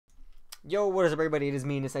Yo, what is up everybody, it is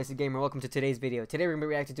me, Indecisive Gamer. Welcome to today's video. Today we're going to be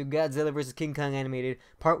reacting to Godzilla vs. King Kong Animated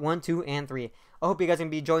Part 1, 2, and 3. I hope you guys are going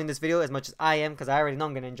to be enjoying this video as much as I am, because I already know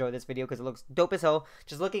I'm going to enjoy this video because it looks dope as hell.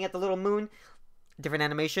 Just looking at the little moon, different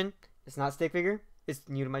animation. It's not stick figure. It's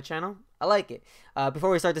new to my channel. I like it.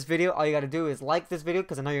 Before we start this video, all you got to do is like this video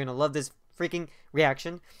because I know you're going to love this freaking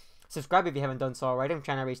reaction. Subscribe if you haven't done so already. I'm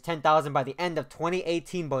trying to reach 10,000 by the end of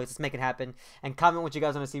 2018, boys. Let's make it happen. And comment what you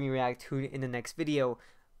guys want to see me react to in the next video.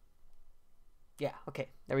 Yeah, okay,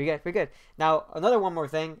 there we go. We're good. Now, one more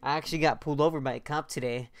thing. I actually got pulled over by a cop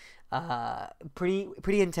today.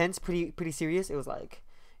 Pretty intense, pretty serious. It was like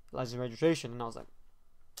license registration, and I was like,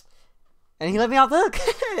 and he let me off the hook.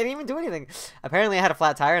 I didn't even do anything. Apparently, I had a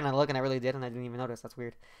flat tire, and I looked, and I really did, and I didn't even notice. That's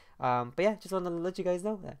weird. But yeah, just wanted to let you guys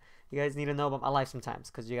know that you guys need to know about my life sometimes,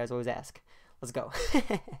 because you guys always ask. Let's go.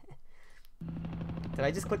 Did I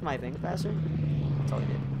just click my thing faster? That's all I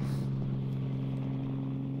did.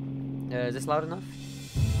 Is this loud enough?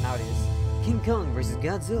 Now it is. King Kong vs.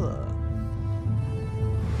 Godzilla.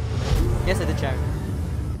 Yes, I did chat.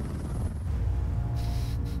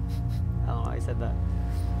 I don't know why I said that.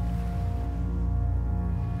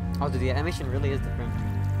 Oh, dude, the animation really is different.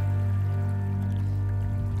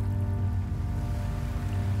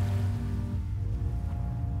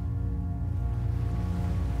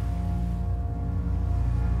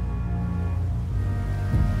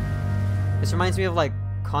 This reminds me of like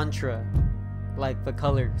Contra, like the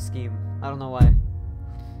color scheme. I don't know why.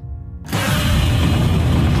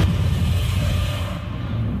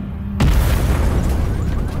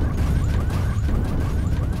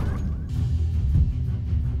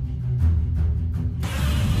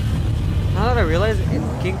 Now that I realize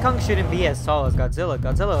King Kong shouldn't be as tall as Godzilla.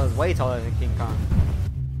 Godzilla is way taller than King Kong.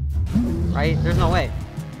 Right? There's no way.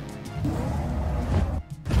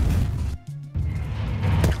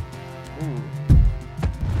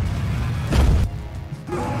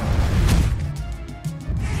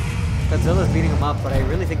 Godzilla's beating him up, but I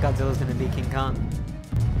really think Godzilla's gonna beat King Kong.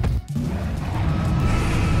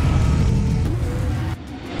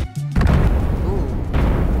 Ooh.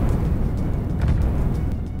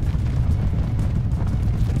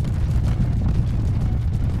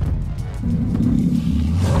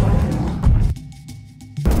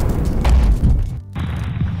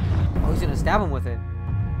 Oh, he's gonna stab him with it.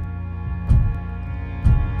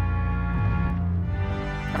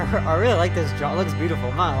 I really like this draw. It looks beautiful.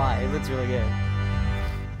 I'm not gonna lie. It looks really good.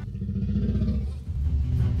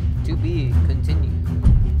 To be continued.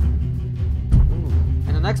 Ooh.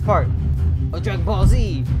 And the next part of Dragon Ball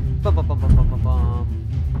Z. Bum, bum, bum, bum, bum, bum, bum.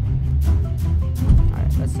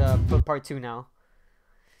 Alright, let's put part 2 now.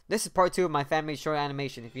 This is part 2 of my fan-made short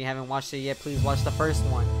animation. If you haven't watched it yet, please watch the first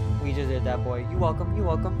one. We just did that, boy. You welcome. You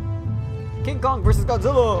welcome. King Kong vs.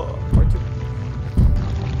 Godzilla. Part 2.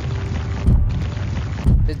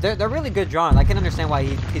 They're really good drawn. I can understand why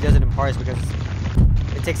he does it in parts because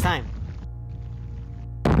it takes time.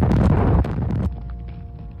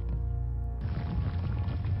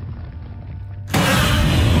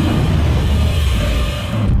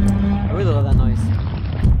 I really love that noise.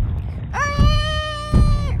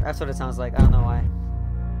 That's what it sounds like. I don't know why.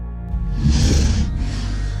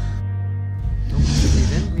 Oh,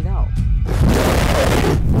 breathe in, breathe out.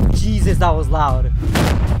 Jesus, that was loud.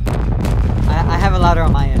 I have it louder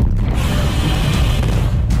on my end.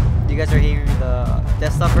 You guys are hearing the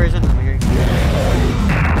desktop version, I'm hearing the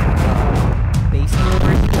bass mode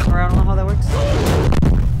version, or I don't know how that works.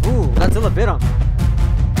 Ooh, Godzilla bit him.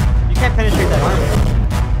 You can't penetrate that armor.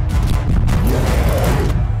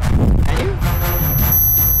 Can you?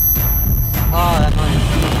 Oh, that noise.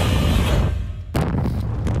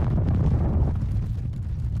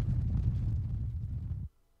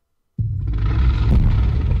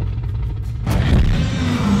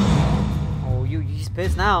 He's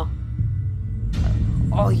pissed now.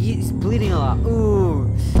 Oh, he's bleeding a lot.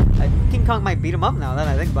 Ooh. King Kong might beat him up now that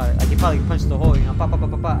I think about it. Like, he probably punched the hole, you know, pa pa pa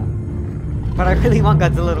pa pa. But I really want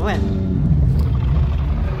Godzilla to win.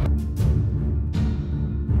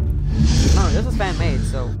 No, this was fan-made,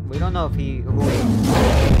 so we don't know if who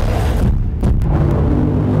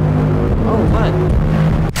oh, what?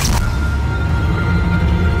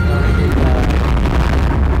 Oh, he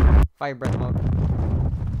did, fire breath mode.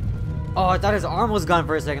 Oh, I thought his arm was gone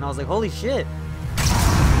for a second. I was like, holy shit.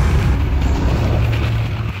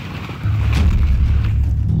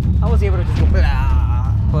 I was able to just go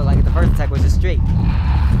blah, but like the first attack was just straight.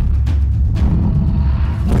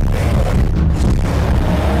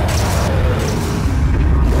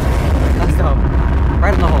 Let's go.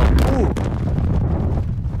 Right in the hole. Ooh.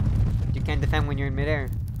 You can't defend when you're in midair.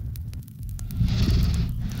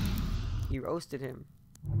 You roasted him.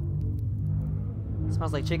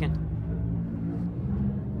 Smells like chicken.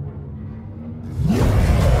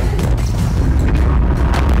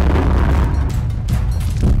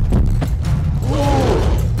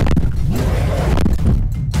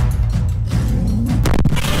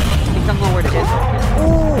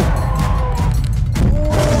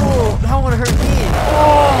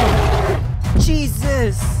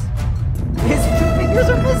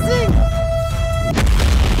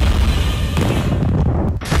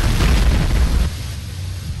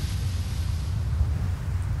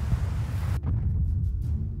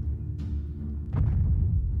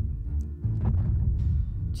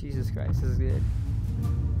 Jesus Christ, this is good.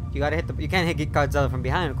 You gotta hit the. You can't hit Godzilla from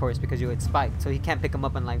behind, of course, because you get spiked. So he can't pick him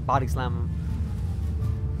up and like body slam him.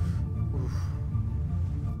 Oof.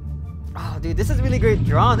 Oh, dude, this is really great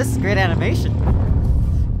drawn. This is great animation.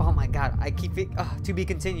 Oh my God, I keep it. To be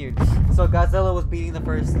continued. So Godzilla was beating the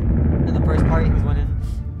first. In the first part, he was winning.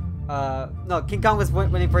 No, King Kong was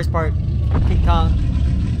winning first part. King Kong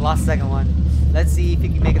lost second one. Let's see if he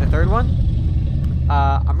can make it the third one.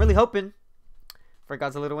 I'm really hoping for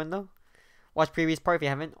Godzilla to win though. Watch previous part if you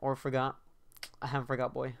haven't or forgot. I haven't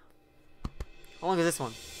forgot, boy. How long is this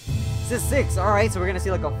one? This is 6. All right, so we're gonna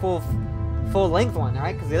see like a full length one, all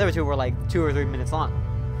right? Because the other two were like 2 or 3 minutes long.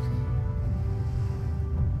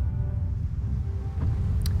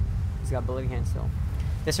 He's got bloody hands still.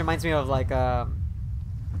 This reminds me of like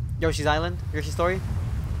Yoshi's Island, Yoshi's Story.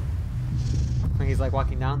 When he's like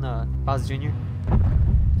walking down Bowser Jr.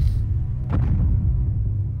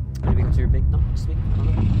 When he becomes super big. No, just me. I don't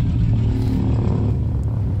know.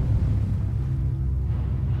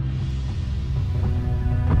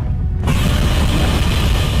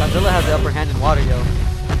 Godzilla has the upper hand in water, yo.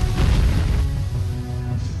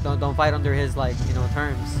 Don't fight under his like, you know,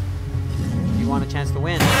 terms. If you want a chance to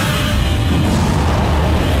win.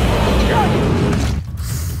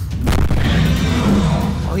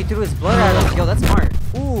 Oh, he threw his blood at him. Yo, that's smart.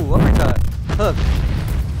 Ooh, uppercut. Hook.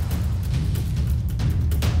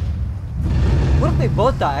 What if they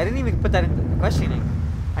both die? I didn't even put that into questioning.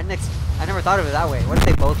 I never thought of it that way. What if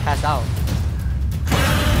they both pass out?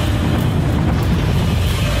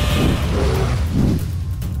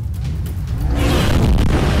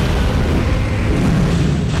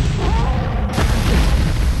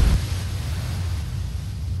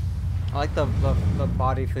 I like the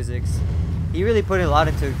body physics. He really put a lot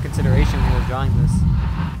into consideration when he was drawing this.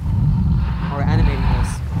 Or animating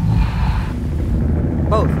this.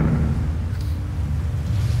 Both.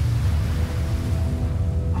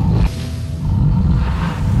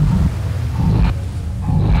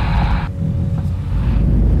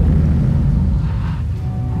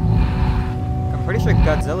 I'm pretty sure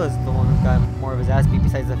Godzilla's the one who's got more of his ass beat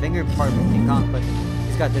besides the finger part with King Kong, but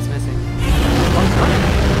he's got this missing. Oh, he's running.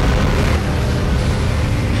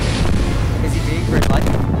 Is he being for his life?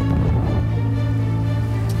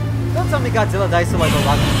 Don't tell me Godzilla dies to like a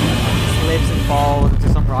rock slips and falls into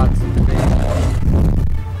some rocks in the thing.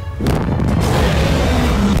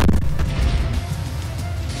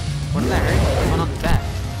 What did that hurt? One on the back.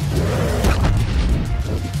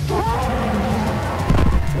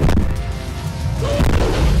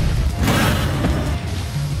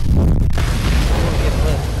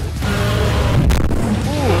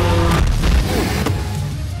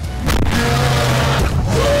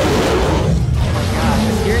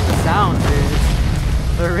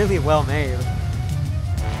 They're really well made. I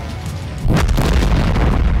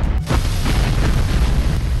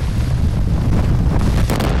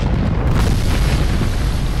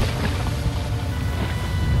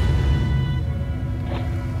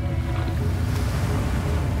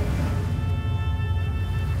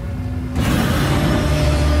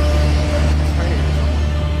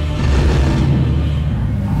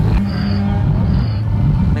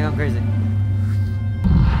think I'm crazy.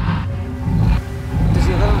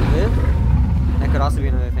 Could also be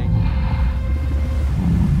another thing.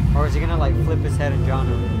 Or is he gonna like flip his head and drown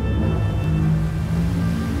him?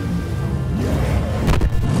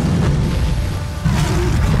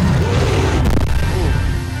 Ooh.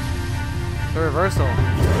 The reversal.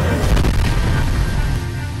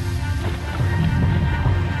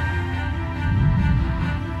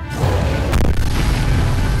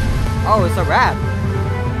 Oh, it's a wrap.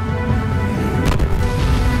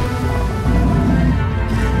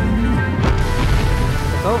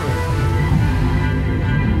 It's over.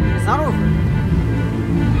 It's not over.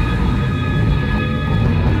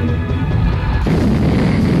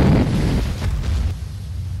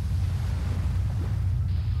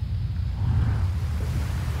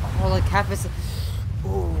 Oh, like half his.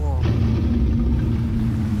 Ooh.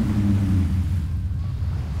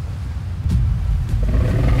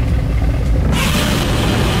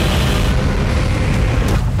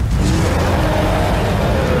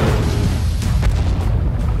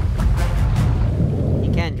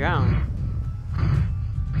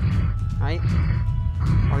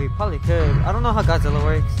 Probably could. I don't know how Godzilla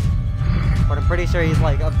works, but I'm pretty sure he's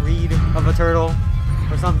like a breed of a turtle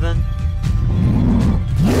or something.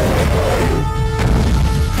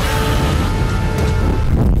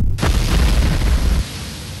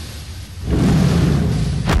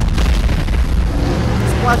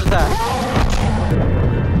 Splash attack.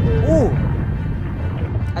 Ooh!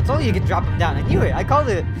 I told you you could drop him down. I knew it. I called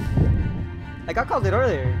it. Like I called it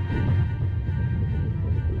earlier.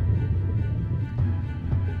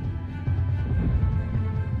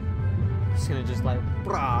 Just gonna just like,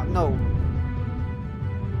 brah, no.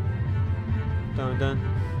 Dun dun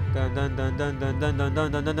dun dun dun dun dun dun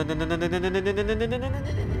dun dun dun dun dun dun dun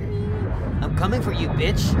dun. I'm coming for you,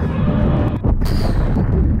 bitch.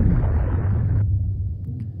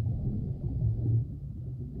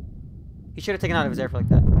 He should have taken out of his airflow like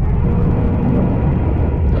that.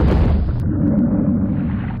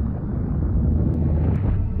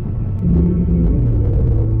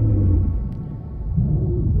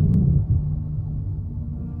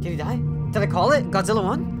 Did he die? Did I call it? Godzilla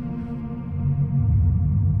won?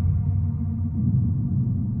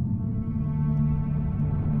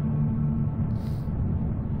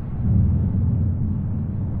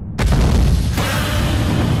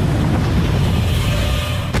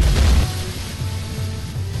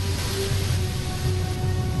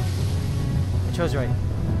 I chose right.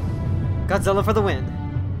 Godzilla for the win.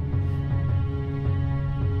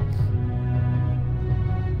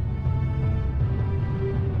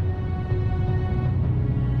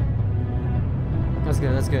 That's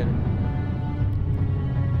good, that's good.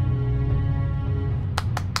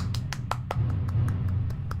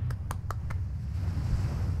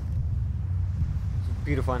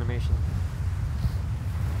 Beautiful animation.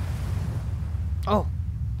 Oh!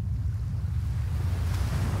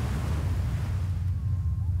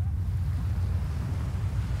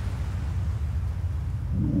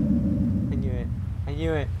 I knew it. I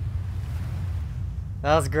knew it.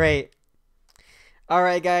 That was great.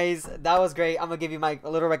 Alright guys, that was great. I'm gonna give you my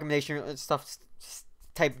little recommendation stuff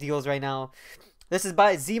type deals right now. This is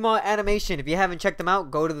by Zima Animation. If you haven't checked them out,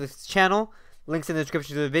 go to this channel. Links in the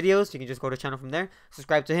description to the videos. You can just go to the channel from there.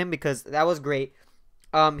 Subscribe to him because that was great.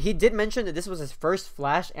 He did mention that this was his first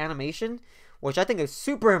Flash animation, which I think is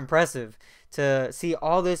super impressive to see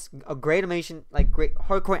all this great animation, like great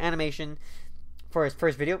hardcore animation for his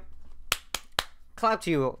first video. Clap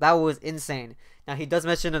to you. That was insane. Now he does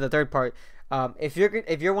mention in the third part, if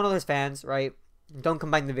you're one of those fans, right, don't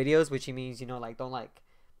combine the videos, which he means, you know, like don't like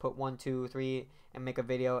put 1, 2, 3 and make a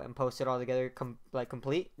video and post it all together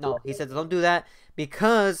complete. No, he said don't do that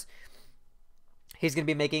because he's gonna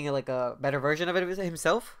be making like a better version of it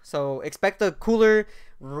himself. So expect a cooler,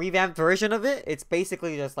 revamped version of it. It's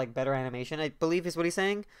basically just like better animation, I believe is what he's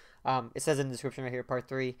saying. It says in the description right here, part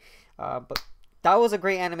 3. But that was a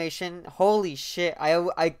great animation. Holy shit!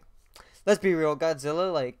 I let's be real,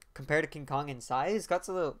 Godzilla, like compared to King Kong in size,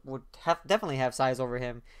 Godzilla would definitely have size over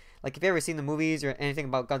him. Like if you ever seen the movies or anything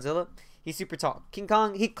about Godzilla, he's super tall. King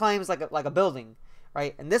Kong, he climbs like a building,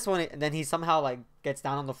 right? And this one, and then he somehow like gets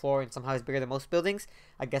down on the floor and somehow he's bigger than most buildings,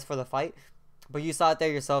 I guess for the fight. But you saw it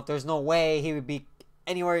there yourself. There's no way he would be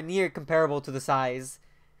anywhere near comparable to the size.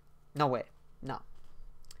 No way. No.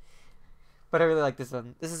 But I really like this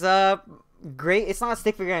one. This is great. It's not a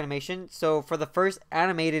stick figure animation, so for the first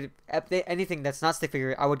animated anything that's not stick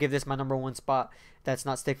figure, I would give this my #1 spot. That's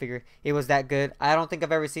not stick figure. It was that good. I don't think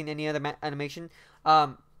I've ever seen any other animation.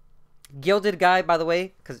 Gilded Guy, by the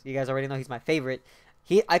way, because you guys already know he's my favorite.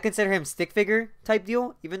 I consider him stick figure type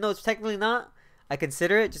deal, even though it's technically not. I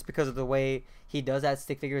consider it just because of the way he does add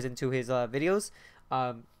stick figures into his videos.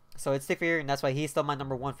 So it's stick figure, and that's why he's still my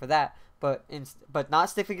 #1 for that. But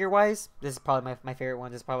not stick figure wise, this is probably my favorite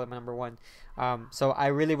one. This is probably my #1. So I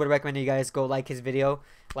really would recommend you guys go like his video,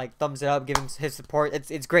 like thumbs it up, give him his support.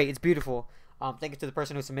 It's great. It's beautiful. Thank you to the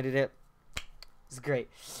person who submitted it. It's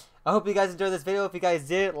great. I hope you guys enjoyed this video. If you guys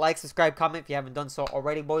did, like, subscribe, comment if you haven't done so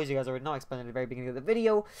already, boys. You guys already know. I explained at the very beginning of the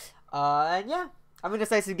video. And yeah, I'm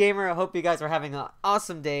Indecisive Gamer. I hope you guys are having an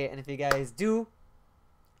awesome day. And if you guys do,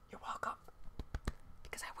 you're welcome.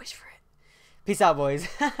 Because I wish for it. Peace out, boys.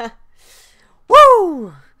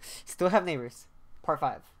 Woo! Still have neighbors. Part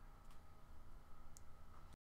 5.